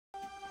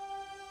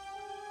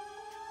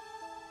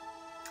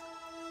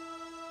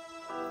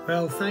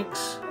Well,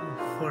 thanks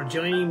for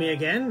joining me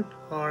again,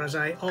 or as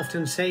I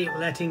often say,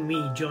 letting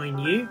me join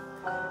you.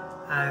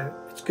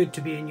 It's good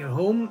to be in your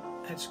home.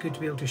 It's good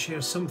to be able to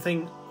share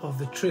something of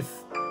the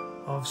truth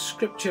of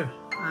Scripture.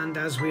 And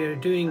as we're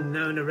doing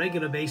now on a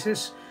regular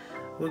basis,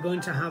 we're going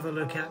to have a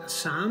look at a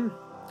Psalm.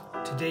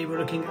 Today we're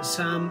looking at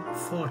Psalm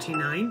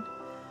 49.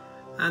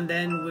 And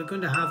then we're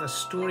going to have a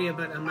story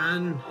about a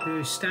man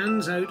who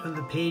stands out on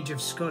the page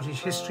of Scottish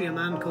history, a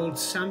man called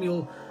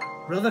Samuel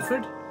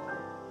Rutherford.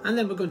 And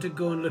then we're going to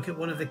go and look at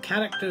one of the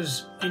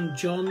characters in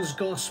John's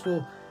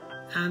Gospel.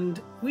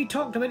 And we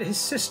talked about his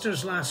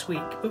sisters last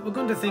week, but we're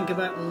going to think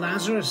about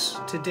Lazarus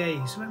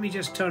today. So let me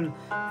just turn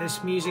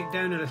this music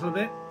down a little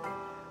bit.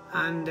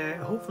 And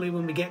hopefully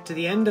when we get to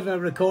the end of our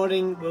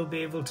recording, we'll be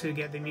able to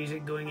get the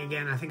music going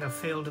again. I think I've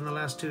failed on the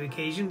last two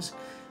occasions,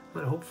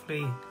 but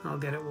hopefully I'll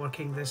get it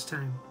working this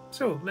time.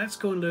 So let's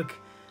go and look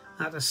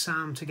at a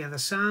psalm together.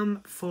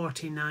 Psalm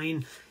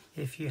 49,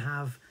 if you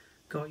have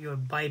got your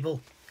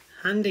Bible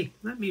handy.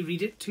 Let me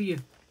read it to you.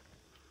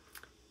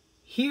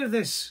 Hear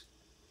this,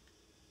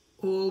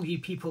 all ye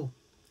people.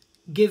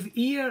 Give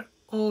ear,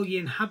 all ye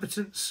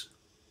inhabitants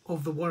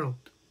of the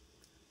world.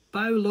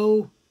 Bow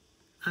low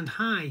and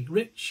high,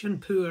 rich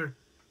and poor,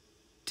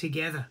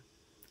 together.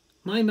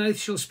 My mouth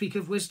shall speak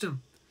of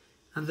wisdom,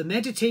 and the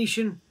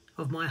meditation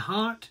of my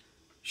heart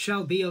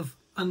shall be of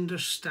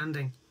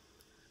understanding.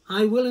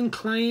 I will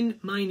incline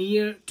mine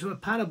ear to a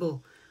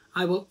parable.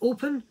 I will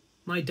open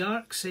my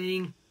dark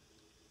saying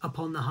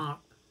upon the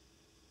harp.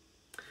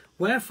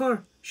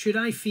 Wherefore should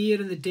I fear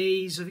in the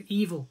days of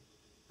evil,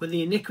 when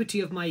the iniquity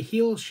of my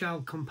heel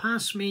shall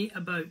compass me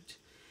about?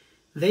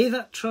 They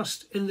that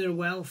trust in their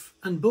wealth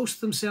and boast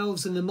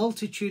themselves in the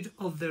multitude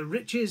of their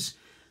riches,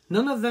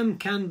 none of them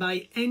can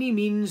by any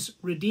means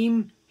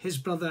redeem his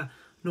brother,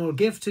 nor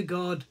give to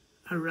God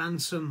a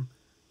ransom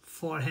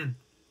for him.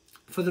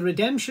 For the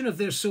redemption of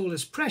their soul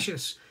is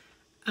precious,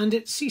 and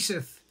it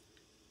ceaseth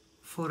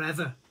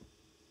forever.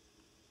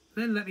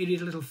 Then let me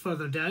read a little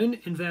further down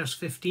in verse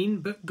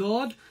 15. But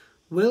God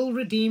will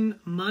redeem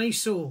my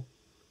soul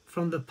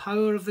from the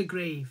power of the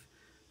grave,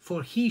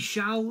 for he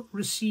shall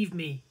receive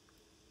me.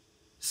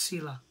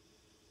 Selah.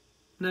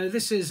 Now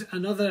this is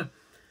another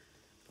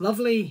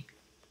lovely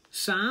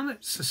psalm.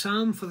 It's a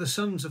psalm for the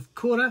sons of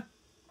Korah.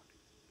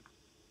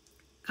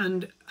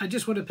 And I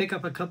just want to pick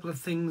up a couple of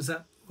things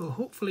that will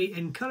hopefully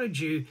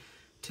encourage you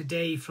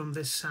today from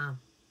this psalm.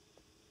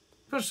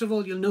 First of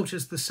all, you'll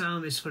notice the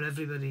psalm is for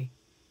everybody.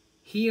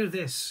 Hear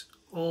this,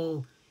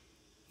 all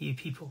ye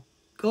people.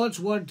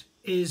 God's word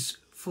is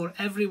for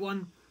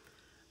everyone,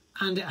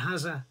 and it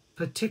has a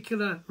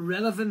particular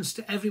relevance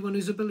to everyone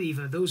who's a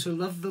believer, those who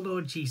love the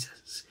Lord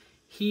Jesus.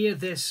 Hear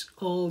this,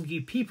 all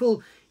ye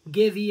people.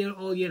 Give ear,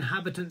 all ye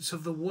inhabitants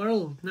of the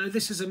world. Now,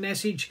 this is a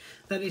message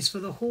that is for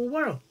the whole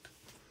world.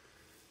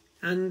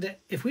 And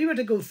if we were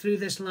to go through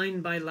this line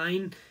by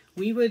line,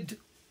 we would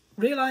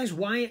realise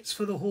why it's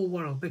for the whole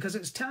world, because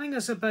it's telling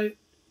us about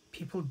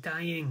people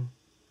dying.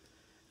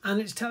 And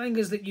it's telling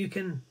us that you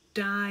can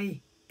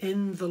die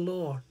in the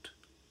Lord.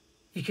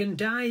 You can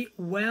die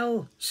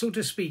well, so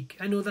to speak.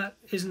 I know that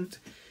isn't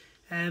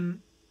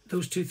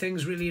those two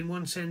things really in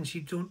one sense.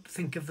 You don't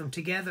think of them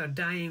together,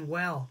 dying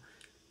well.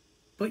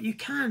 But you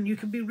can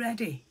be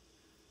ready.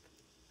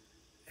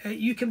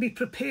 You can be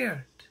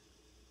prepared.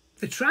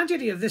 The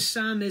tragedy of this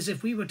psalm is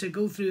if we were to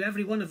go through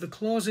every one of the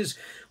clauses,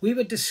 we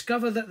would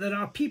discover that there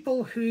are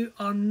people who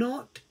are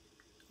not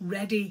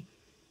ready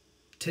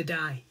to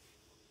die.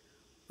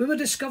 We would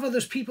discover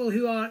there's people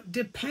who are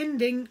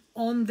depending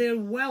on their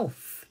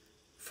wealth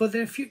for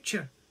their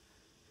future.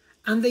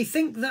 And they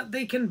think that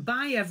they can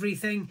buy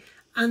everything,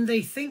 and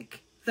they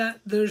think that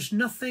there's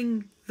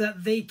nothing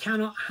that they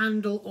cannot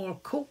handle or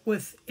cope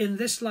with in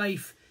this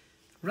life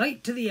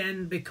right to the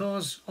end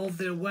because of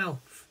their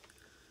wealth.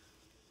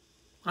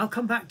 I'll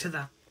come back to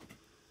that.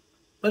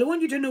 But I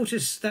want you to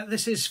notice that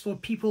this is for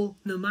people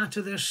no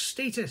matter their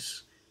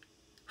status,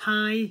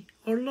 high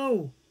or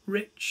low,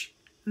 rich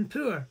and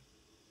poor,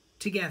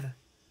 together.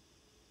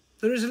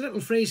 There is a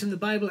little phrase in the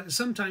Bible that's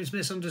sometimes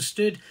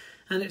misunderstood,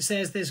 and it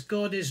says this: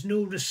 God is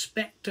no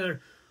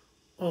respecter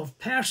of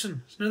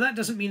persons. Now that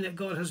doesn't mean that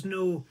God has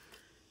no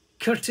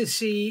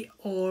courtesy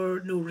or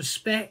no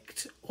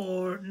respect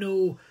or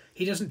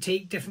he doesn't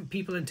take different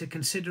people into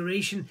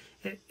consideration.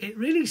 It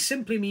really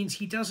simply means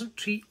he doesn't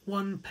treat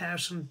one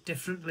person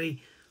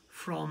differently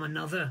from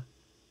another.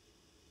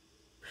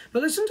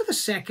 But listen to the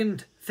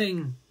second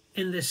thing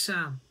in this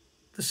psalm.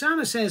 The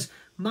psalmist says,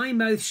 my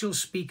mouth shall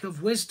speak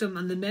of wisdom,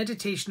 and the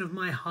meditation of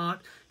my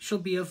heart shall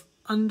be of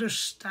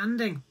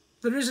understanding.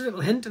 There is a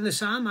little hint in the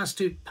psalm as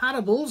to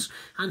parables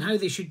and how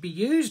they should be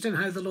used, and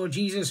how the Lord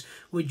Jesus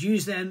would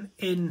use them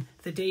in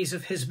the days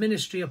of his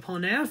ministry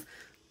upon earth.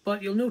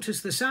 But you'll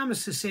notice the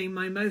psalmist is saying,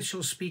 my mouth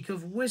shall speak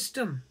of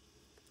wisdom,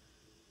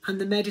 and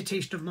the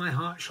meditation of my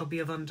heart shall be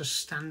of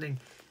understanding.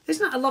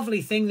 Isn't that a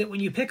lovely thing that when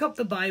you pick up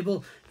the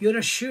Bible, you're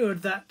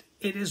assured that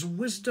it is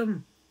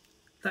wisdom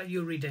that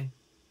you're reading?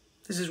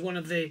 This is one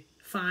of the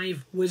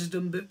 5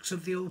 wisdom books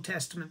of the Old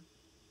Testament.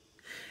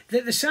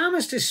 That the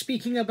psalmist is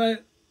speaking about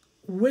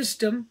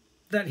wisdom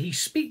that he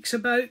speaks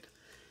about,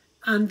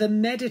 and the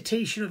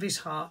meditation of his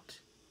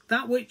heart,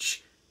 that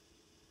which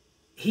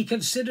he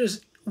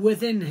considers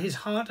within his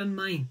heart and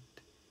mind,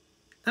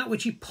 that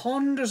which he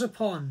ponders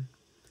upon.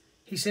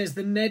 He says,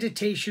 the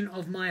meditation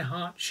of my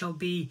heart shall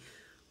be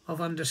of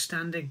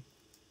understanding.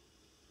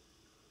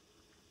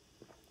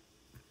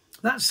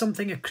 That's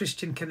something a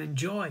Christian can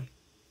enjoy.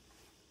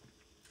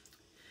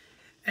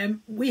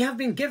 We have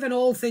been given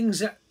all things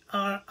that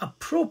are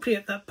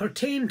appropriate, that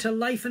pertain to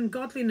life and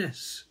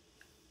godliness,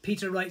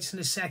 Peter writes in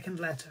his second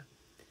letter.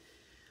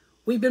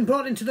 We've been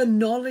brought into the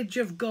knowledge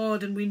of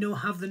God, and we now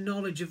have the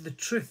knowledge of the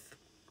truth.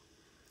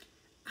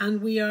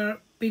 And we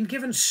are being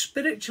given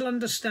spiritual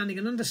understanding,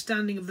 and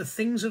understanding of the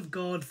things of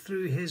God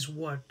through his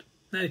word.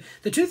 Now,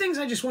 the two things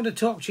I just want to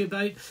talk to you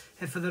about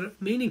for the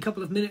remaining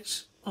couple of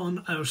minutes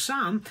on our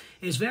psalm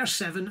is verse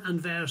 7 and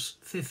verse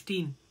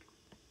 15.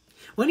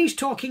 When he's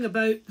talking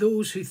about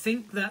those who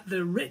think that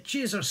their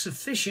riches are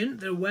sufficient,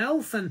 their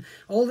wealth and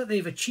all that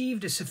they've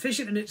achieved is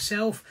sufficient in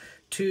itself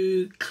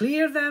to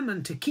clear them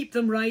and to keep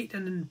them right,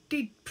 and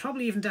indeed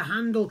probably even to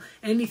handle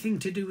anything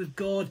to do with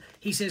God,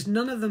 he says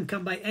none of them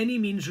can by any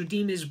means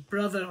redeem his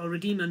brother or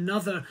redeem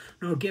another,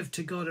 nor give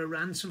to God a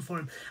ransom for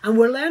him. And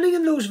we're learning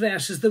in those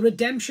verses the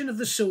redemption of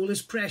the soul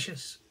is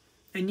precious.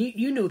 And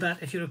you know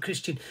that if you're a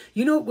Christian.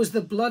 You know it was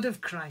the blood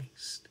of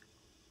Christ.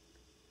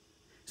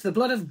 It's the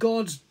blood of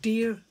God's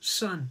dear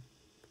Son.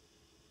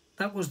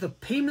 That was the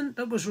payment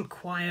that was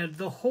required,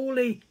 the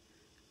holy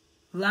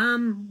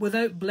Lamb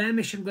without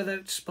blemish and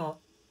without spot.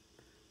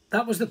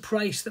 That was the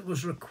price that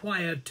was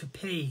required to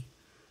pay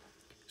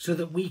so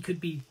that we could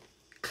be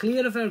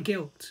clear of our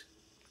guilt,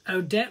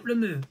 our debt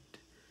removed,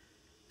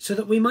 so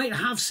that we might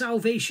have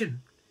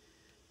salvation,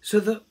 so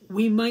that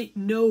we might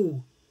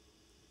know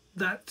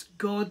that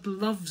God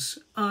loves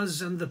us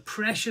and the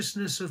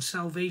preciousness of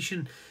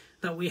salvation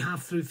that we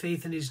have through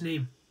faith in his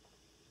name.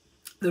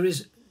 There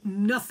is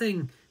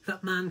nothing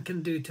that man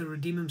can do to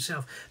redeem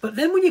himself. But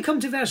then when you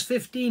come to verse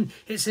 15,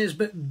 it says,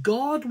 but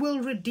God will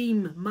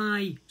redeem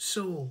my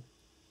soul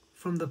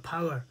from the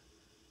power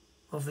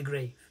of the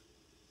grave,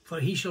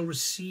 for he shall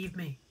receive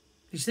me.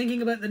 He's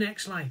thinking about the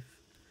next life.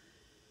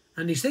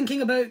 And he's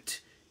thinking about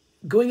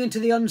going into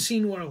the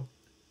unseen world.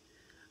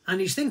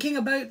 And he's thinking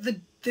about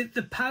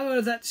the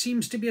power that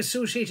seems to be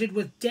associated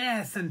with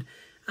death and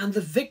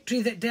the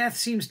victory that death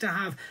seems to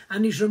have.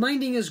 And he's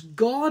reminding us,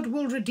 God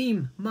will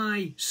redeem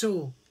my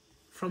soul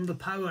from the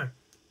power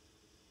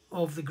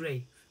of the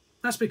grave.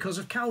 That's because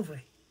of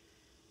Calvary.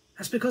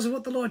 That's because of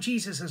what the Lord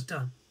Jesus has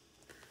done.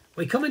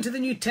 We come into the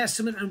New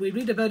Testament and we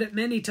read about it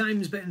many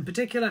times, but in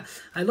particular,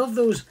 I love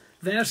those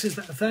verses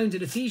that are found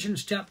in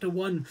Ephesians chapter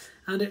 1,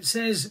 and it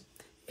says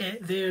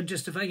there,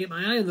 just if I get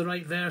my eye on the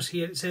right verse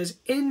here, it says,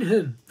 in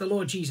whom, the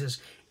Lord Jesus,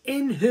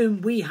 in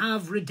whom we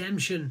have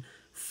redemption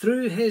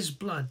through his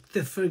blood,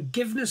 the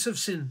forgiveness of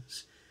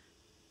sins,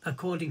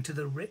 according to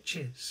the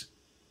riches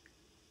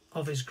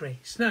of his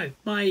grace. Now,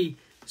 my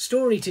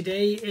story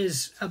today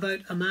is about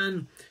a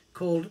man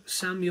called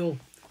Samuel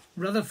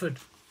Rutherford.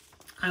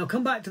 I'll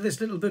come back to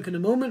this little book in a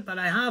moment, but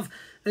I have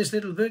this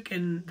little book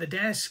in the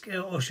desk,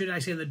 or should I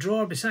say in the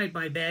drawer beside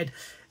my bed.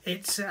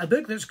 It's a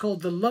book that's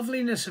called The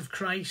Loveliness of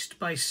Christ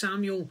by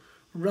Samuel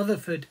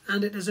Rutherford,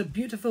 and it is a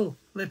beautiful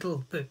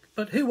little book.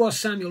 But who was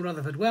Samuel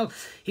Rutherford? Well,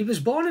 he was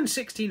born in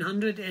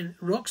 1600 in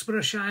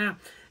Roxburghshire.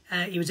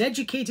 He was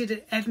educated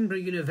at Edinburgh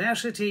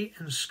University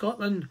in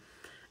Scotland,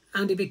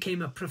 and he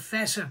became a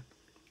professor.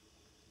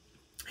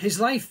 His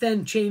life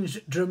then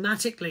changed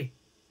dramatically.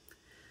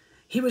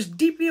 He was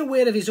deeply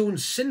aware of his own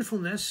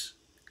sinfulness,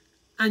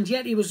 and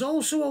yet he was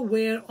also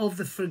aware of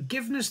the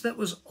forgiveness that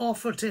was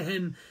offered to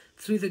him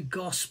through the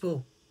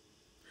gospel.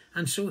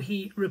 And so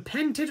he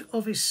repented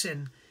of his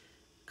sin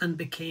and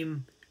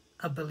became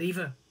a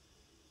believer.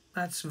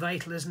 That's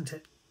vital, isn't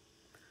it?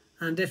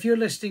 And if you're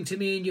listening to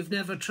me and you've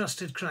never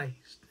trusted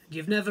Christ,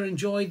 you've never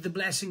enjoyed the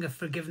blessing of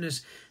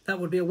forgiveness, that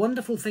would be a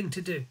wonderful thing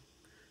to do,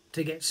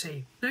 to get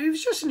saved. Now, he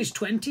was just in his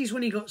 20s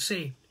when he got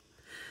saved.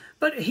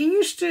 But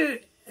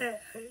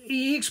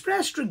he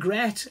expressed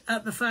regret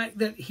at the fact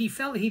that he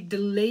felt he'd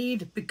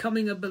delayed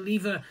becoming a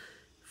believer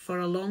for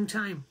a long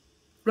time.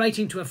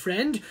 Writing to a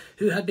friend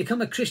who had become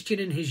a Christian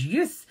in his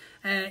youth,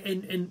 a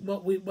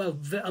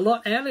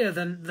lot earlier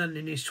than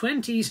in his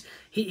 20s,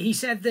 he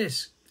said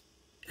this,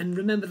 and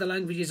remember the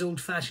language is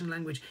old-fashioned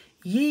language,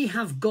 ye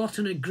have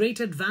gotten a great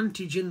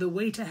advantage in the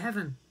way to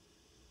heaven,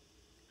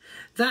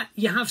 that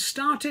ye have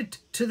started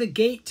to the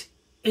gate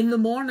in the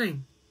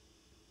morning.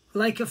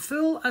 Like a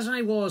fool as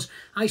I was,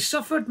 I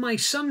suffered my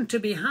sun to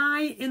be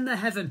high in the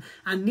heaven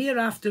and near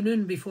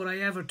afternoon before I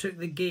ever took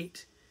the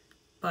gate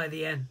by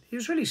the end. He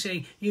was really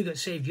saying, you got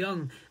saved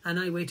young and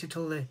I waited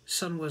till the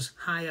sun was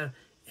higher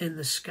in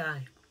the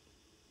sky.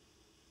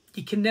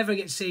 You can never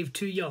get saved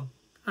too young.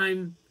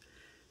 I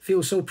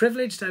feel so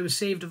privileged. I was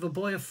saved as a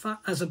boy of 5.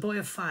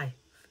 I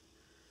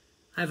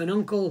have an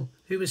uncle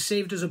who was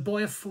saved as a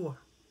boy of 4.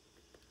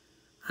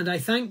 And I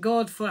thank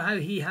God for how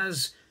he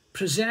has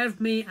preserved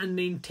me and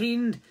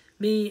maintained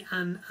me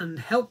and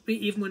helped me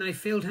even when I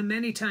failed him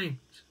many times.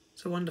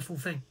 It's a wonderful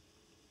thing.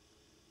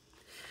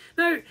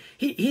 Now,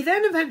 he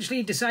then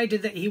eventually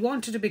decided that he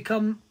wanted to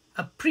become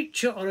a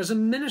preacher, or as a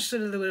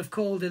minister they would have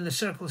called in the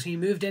circles he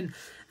moved in,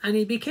 and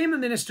he became a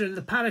minister in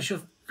the parish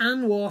of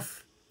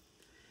Anworth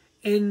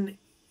in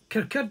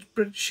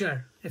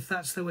Kirkcudbrightshire, if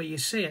that's the way you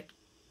say it.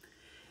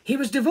 He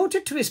was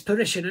devoted to his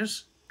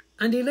parishioners,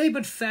 and he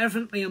laboured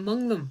fervently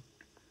among them.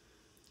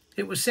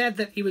 It was said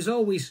that he was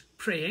always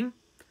praying,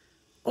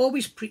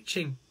 always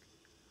preaching,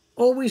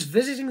 always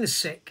visiting the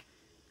sick,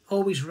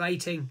 always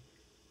writing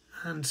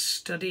and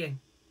studying.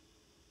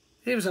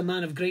 He was a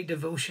man of great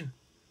devotion.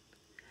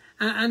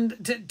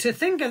 And to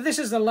think of this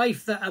as the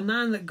life that a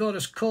man that God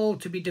has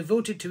called to be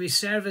devoted to his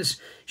service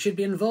should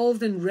be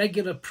involved in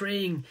regular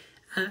praying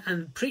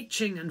and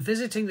preaching and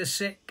visiting the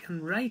sick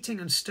and writing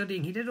and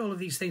studying. He did all of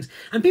these things.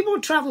 And people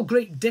would travel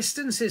great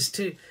distances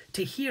to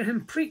hear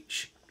him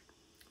preach.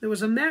 There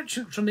was a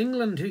merchant from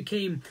England who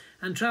came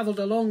and travelled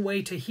a long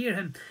way to hear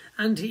him.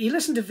 And he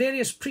listened to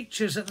various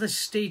preachers at this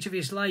stage of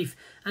his life.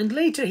 And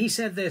later he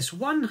said this: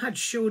 "One had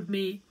showed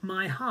me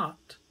my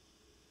heart.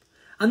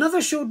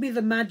 Another showed me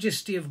the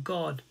majesty of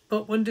God.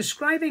 But when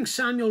describing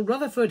Samuel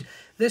Rutherford,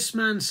 this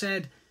man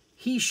said,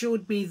 he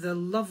showed me the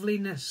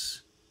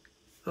loveliness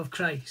of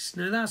Christ."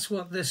 Now that's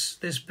what this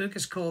book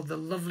is called, The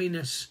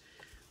Loveliness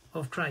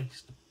of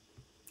Christ.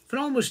 For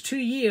almost 2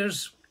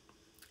 years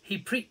he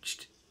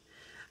preached.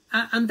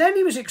 And then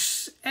he was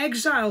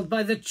exiled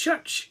by the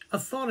church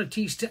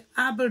authorities to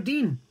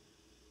Aberdeen.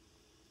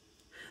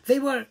 They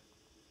were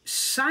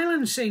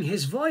silencing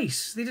his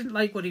voice. They didn't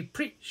like what he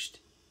preached.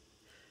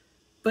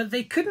 But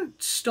they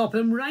couldn't stop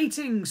him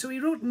writing, so he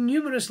wrote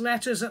numerous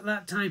letters at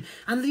that time.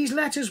 And these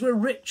letters were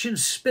rich in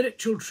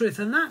spiritual truth,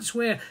 and that's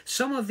where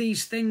some of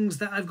these things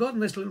that I've got in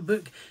this little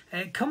book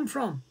come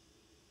from.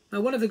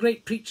 Now, one of the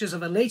great preachers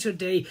of a later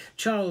day,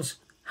 Charles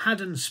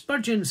Haddon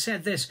Spurgeon,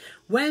 said this: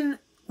 "When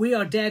we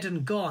are dead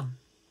and gone,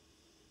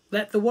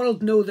 let the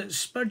world know that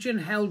Spurgeon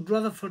held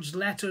Rutherford's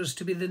letters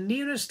to be the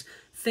nearest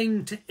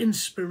thing to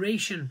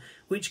inspiration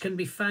which can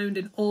be found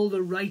in all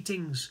the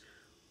writings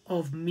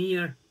of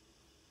mere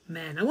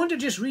men." I want to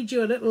just read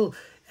you a little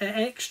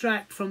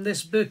extract from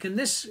this book, and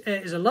this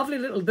is a lovely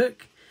little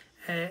book,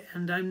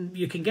 and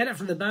you can get it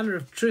from the Banner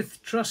of Truth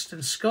Trust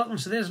in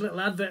Scotland, so there's a little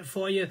advert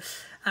for you.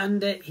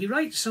 And he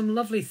writes some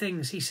lovely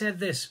things. He said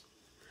this: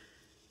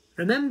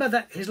 "Remember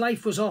that his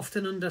life was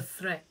often under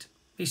threat.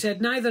 He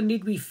said, neither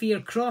need we fear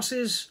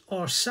crosses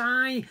or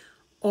sigh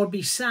or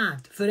be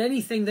sad for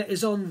anything that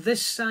is on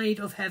this side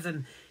of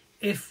heaven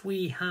if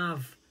we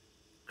have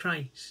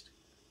Christ.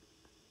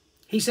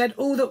 He said,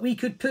 oh, that we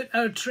could put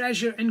our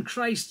treasure in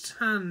Christ's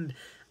hand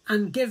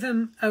and give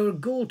him our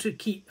gold to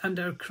keep and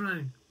our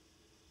crown."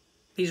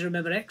 These are,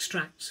 remember,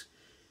 extracts.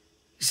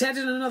 He said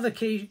on another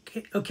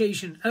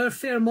occasion, "Our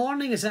fair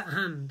morning is at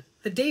hand.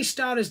 The day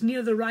star is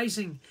near the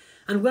rising,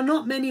 and we're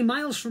not many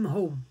miles from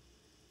home.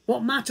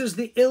 What matters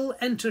the ill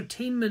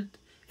entertainment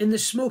in the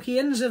smoky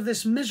inns of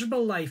this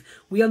miserable life?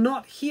 We are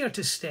not here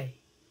to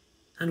stay,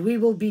 and we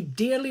will be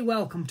dearly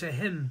welcome to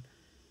him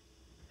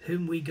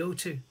whom we go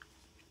to."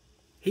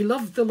 He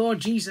loved the Lord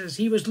Jesus.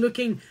 He was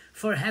looking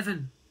for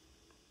heaven.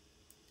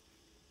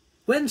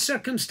 When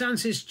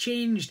circumstances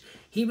changed,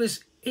 he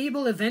was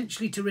able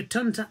eventually to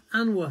return to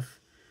Anworth.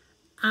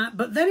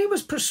 But then he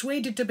was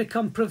persuaded to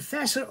become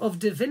Professor of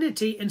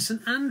Divinity in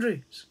St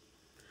Andrews.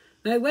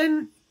 Now,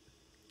 when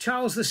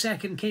Charles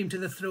II came to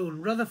the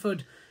throne,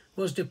 Rutherford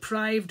was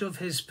deprived of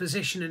his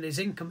position and his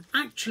income.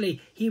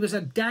 Actually, he was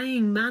a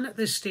dying man at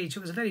this stage. It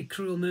was a very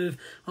cruel move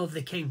of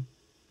the king.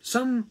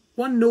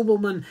 One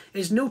nobleman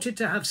is noted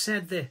to have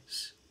said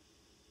this: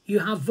 "You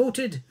have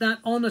voted that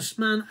honest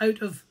man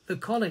out of the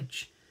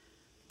college,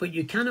 but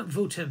you cannot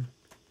vote him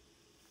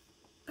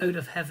out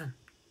of heaven."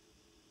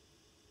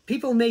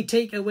 People may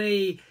take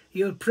away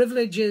your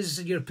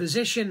privileges, your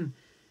position,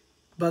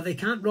 but they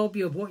can't rob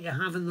you of what you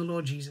have in the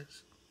Lord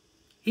Jesus.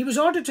 He was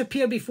ordered to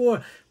appear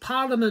before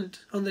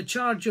Parliament on the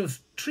charge of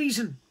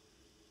treason.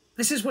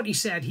 This is what he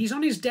said. He's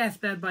on his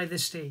deathbed by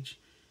this stage.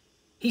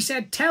 He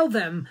said, "Tell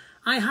them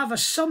I have a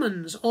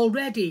summons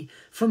already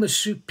from a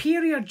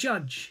superior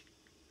judge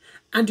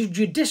and a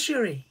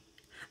judiciary,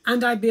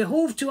 and I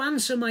behoved to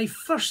answer my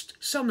first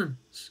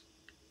summons.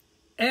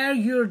 Ere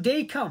your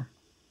day come,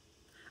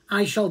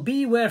 I shall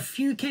be where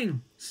few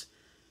kings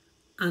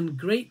and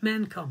great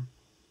men come."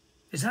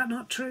 Is that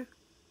not true?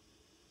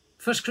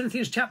 1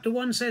 Corinthians chapter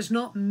 1 says,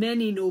 "Not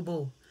many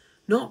noble,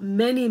 not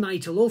many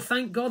mighty." Oh,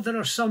 thank God there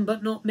are some,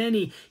 but not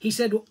many. He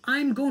said,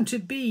 I'm going to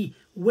be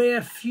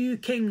where few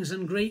kings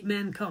and great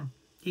men come.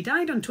 He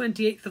died on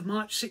 28th of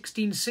March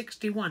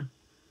 1661.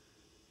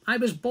 I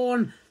was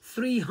born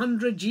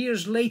 300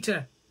 years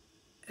later,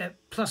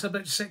 plus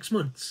about 6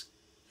 months.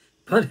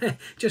 But it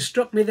just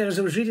struck me there as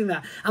I was reading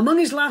that. Among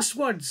his last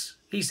words,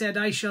 he said,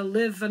 I shall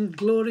live and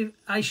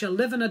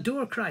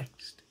adore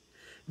Christ.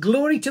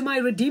 Glory to my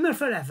Redeemer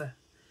forever.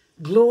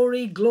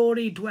 Glory,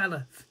 glory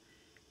dwelleth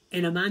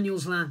in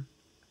Emmanuel's land.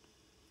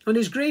 On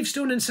his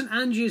gravestone in St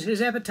Andrews,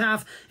 his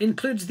epitaph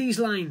includes these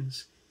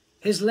lines: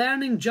 "His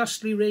learning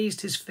justly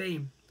raised his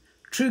fame.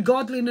 True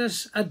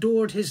godliness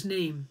adored his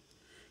name.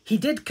 He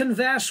did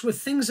converse with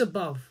things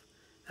above,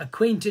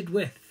 acquainted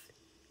with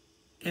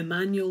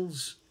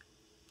Emmanuel's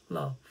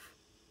love.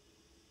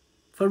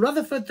 For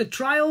Rutherford, the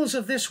trials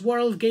of this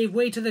world gave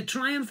way to the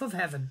triumph of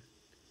heaven.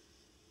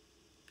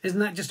 Isn't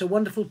that just a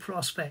wonderful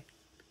prospect?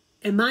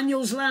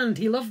 Emmanuel's land,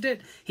 he loved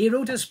it. He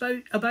wrote us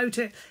about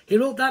it. He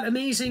wrote that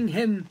amazing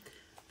hymn,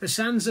 "The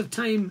sands of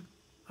time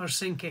are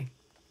sinking."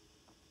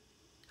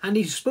 And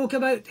he spoke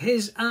about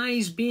his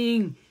eyes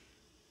being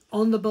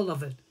on the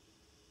beloved.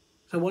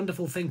 It's a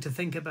wonderful thing to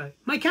think about.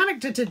 My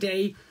character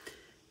today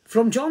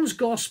from John's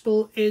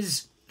Gospel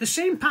is the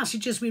same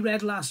passage as we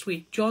read last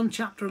week, John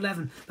chapter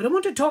 11. But I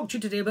want to talk to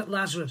you today about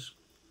Lazarus.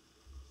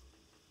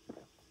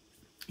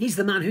 He's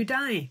the man who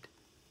died.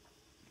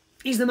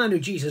 He's the man who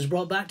Jesus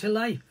brought back to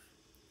life.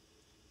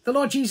 The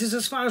Lord Jesus,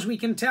 as far as we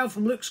can tell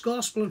from Luke's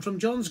Gospel and from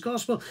John's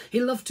Gospel, he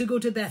loved to go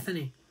to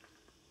Bethany.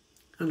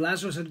 And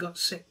Lazarus had got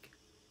sick.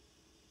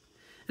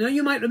 Now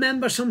you might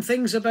remember some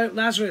things about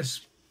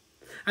Lazarus.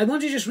 I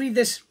want to just read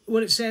this,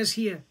 what it says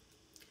here.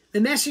 The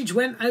message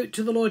went out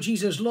to the Lord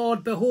Jesus,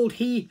 "Lord, behold,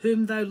 he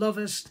whom thou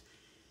lovest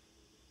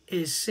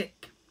is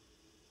sick."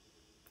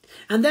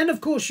 And then,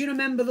 of course, you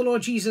remember the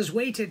Lord Jesus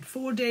waited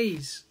 4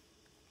 days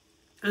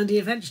and he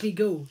eventually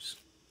goes.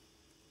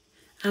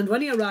 And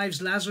when he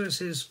arrives,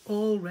 Lazarus is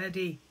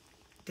already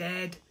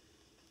dead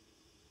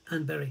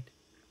and buried.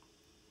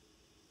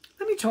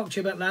 Let me talk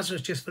to you about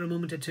Lazarus just for a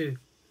moment or two.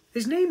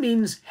 His name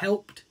means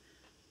helped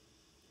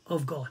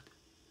of God.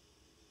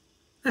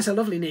 That's a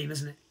lovely name,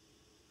 isn't it?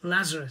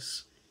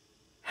 Lazarus,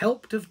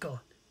 helped of God.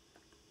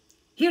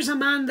 Here's a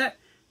man that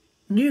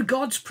knew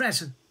God's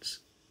presence.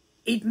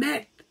 He'd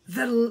met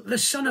the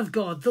Son of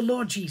God, the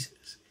Lord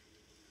Jesus.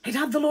 He'd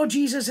had the Lord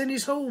Jesus in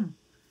his home.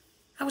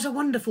 That was a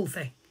wonderful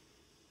thing.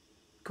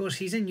 Of course,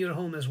 he's in your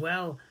home as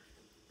well.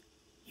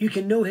 You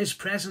can know his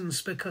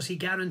presence because he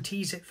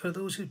guarantees it for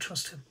those who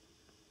trust him.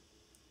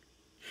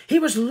 He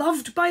was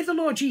loved by the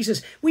Lord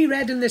Jesus. We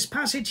read in this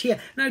passage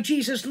here. Now,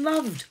 Jesus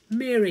loved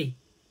Mary,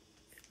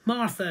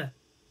 Martha,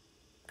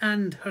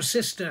 and her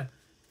sister,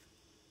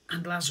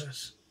 and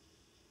Lazarus.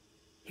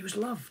 He was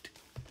loved.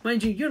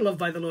 Mind you, you're loved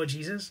by the Lord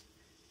Jesus.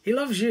 He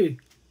loves you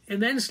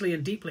immensely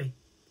and deeply.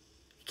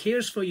 He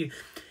cares for you.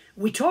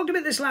 We talked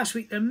about this last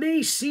week. There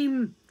may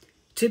seem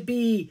to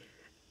be...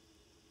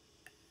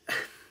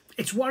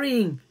 It's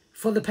worrying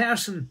for the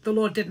person the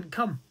Lord didn't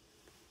come,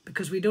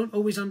 because we don't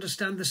always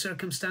understand the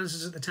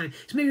circumstances at the time.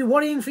 It's maybe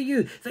worrying for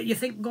you that you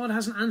think God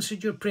hasn't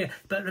answered your prayer.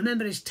 But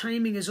remember, his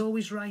timing is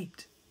always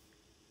right.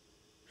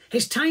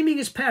 His timing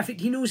is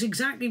perfect. He knows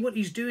exactly what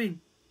he's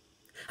doing.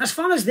 As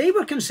far as they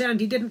were concerned,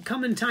 he didn't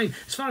come in time.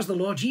 As far as the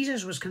Lord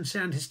Jesus was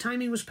concerned, his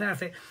timing was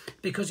perfect,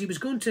 because he was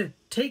going to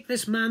take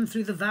this man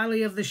through the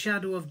valley of the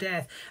shadow of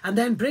death and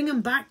then bring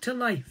him back to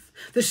life.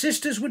 The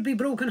sisters would be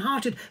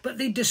brokenhearted, but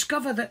they'd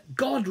discover that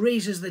God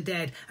raises the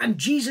dead, and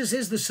Jesus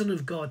is the Son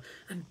of God,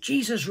 and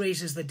Jesus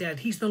raises the dead.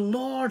 He's the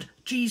Lord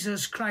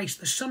Jesus Christ,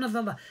 the Son of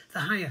the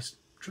highest.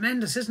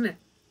 Tremendous, isn't it?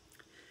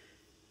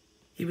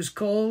 He was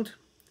called,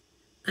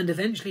 and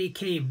eventually he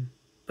came.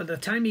 By the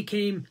time he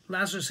came,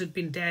 Lazarus had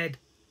been dead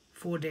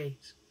 4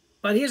 days.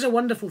 But here's a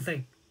wonderful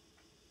thing.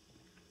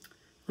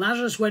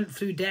 Lazarus went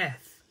through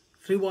death,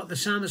 through what the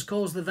psalmist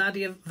calls the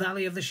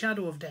valley of the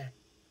shadow of death.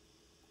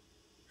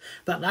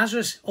 But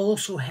Lazarus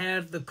also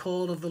heard the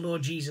call of the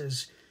Lord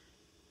Jesus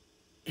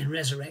in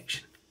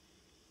resurrection.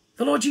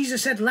 The Lord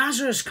Jesus said,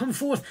 "Lazarus, come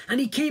forth."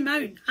 And he came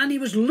out, and he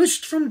was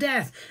loosed from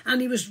death,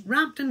 and he was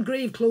wrapped in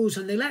grave clothes,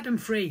 and they let him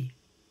free.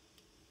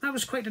 That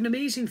was quite an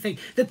amazing thing.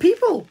 The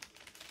people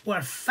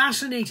were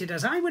fascinated,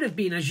 as I would have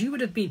been, as you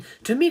would have been,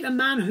 to meet a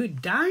man who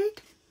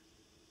died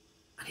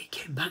and he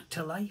came back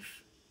to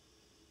life.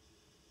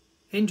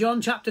 In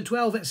John chapter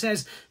 12 it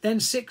says, "Then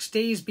 6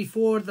 days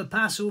before the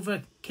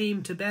Passover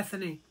came to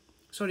Bethany."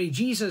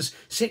 Jesus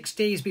 6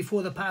 days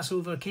before the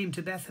Passover came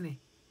to Bethany,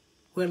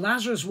 where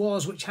Lazarus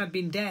was, which had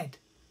been dead,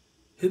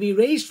 whom he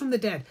raised from the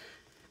dead,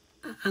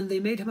 and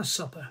they made him a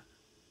supper.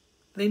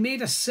 They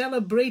made a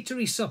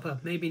celebratory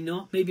supper. Maybe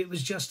not. Maybe it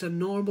was just a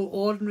normal,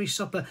 ordinary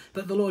supper.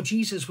 But the Lord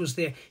Jesus was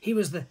there. He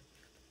was the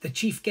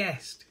chief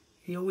guest.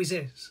 He always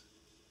is.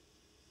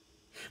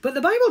 But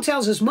the Bible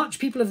tells us much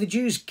people of the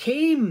Jews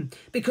came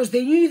because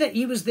they knew that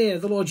he was there.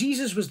 The Lord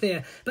Jesus was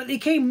there. But they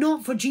came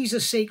not for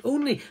Jesus' sake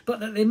only, but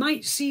that they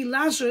might see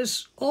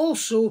Lazarus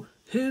also,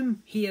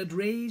 whom he had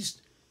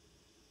raised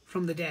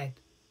from the dead.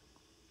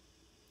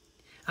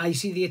 I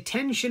see the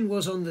attention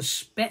was on the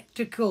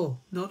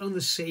spectacle, not on the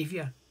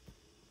Saviour.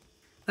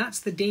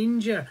 That's the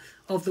danger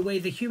of the way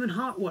the human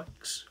heart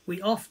works.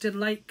 We often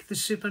like the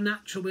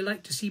supernatural. We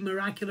like to see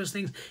miraculous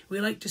things.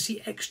 We like to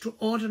see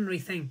extraordinary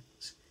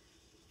things.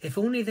 If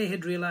only they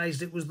had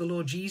realised it was the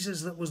Lord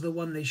Jesus that was the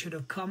one they should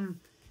have come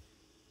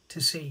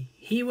to see.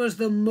 He was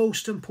the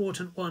most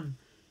important one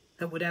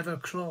that would ever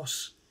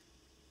cross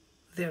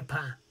their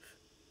path.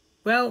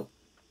 Well,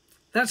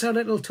 that's our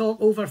little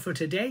talk over for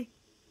today.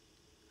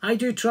 I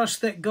do trust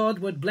that God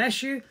would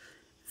bless you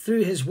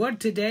through his word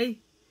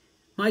today.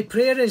 My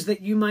prayer is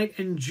that you might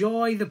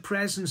enjoy the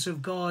presence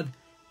of God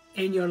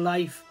in your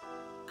life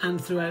and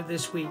throughout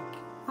this week.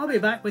 I'll be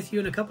back with you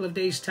in a couple of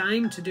days'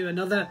 time to do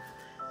another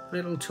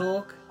little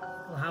talk.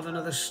 We'll have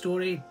another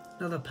story,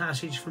 another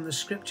passage from the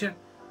scripture.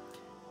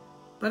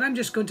 But I'm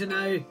just going to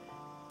now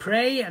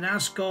pray and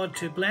ask God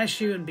to bless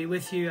you and be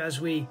with you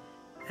as we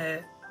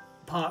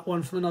part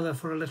one from another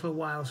for a little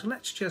while. So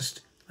let's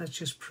just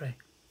pray.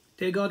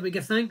 Dear God, we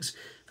give thanks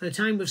for the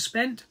time we've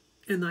spent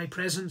in thy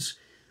presence.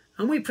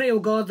 And we pray, O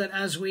God, that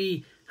as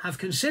we have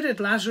considered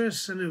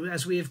Lazarus and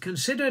as we have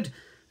considered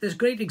this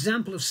great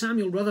example of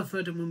Samuel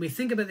Rutherford, and when we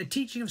think about the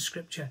teaching of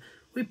Scripture,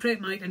 we pray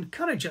it might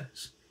encourage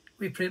us.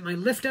 We pray it might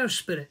lift our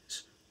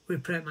spirits. We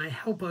pray it might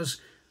help us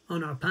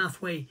on our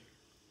pathway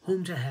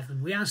home to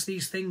heaven. We ask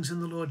these things in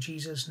the Lord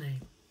Jesus'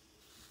 name.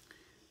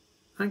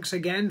 Thanks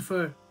again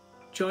for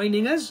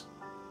joining us.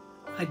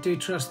 I do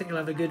trust that you'll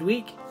have a good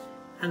week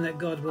and that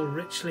God will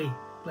richly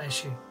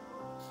bless you.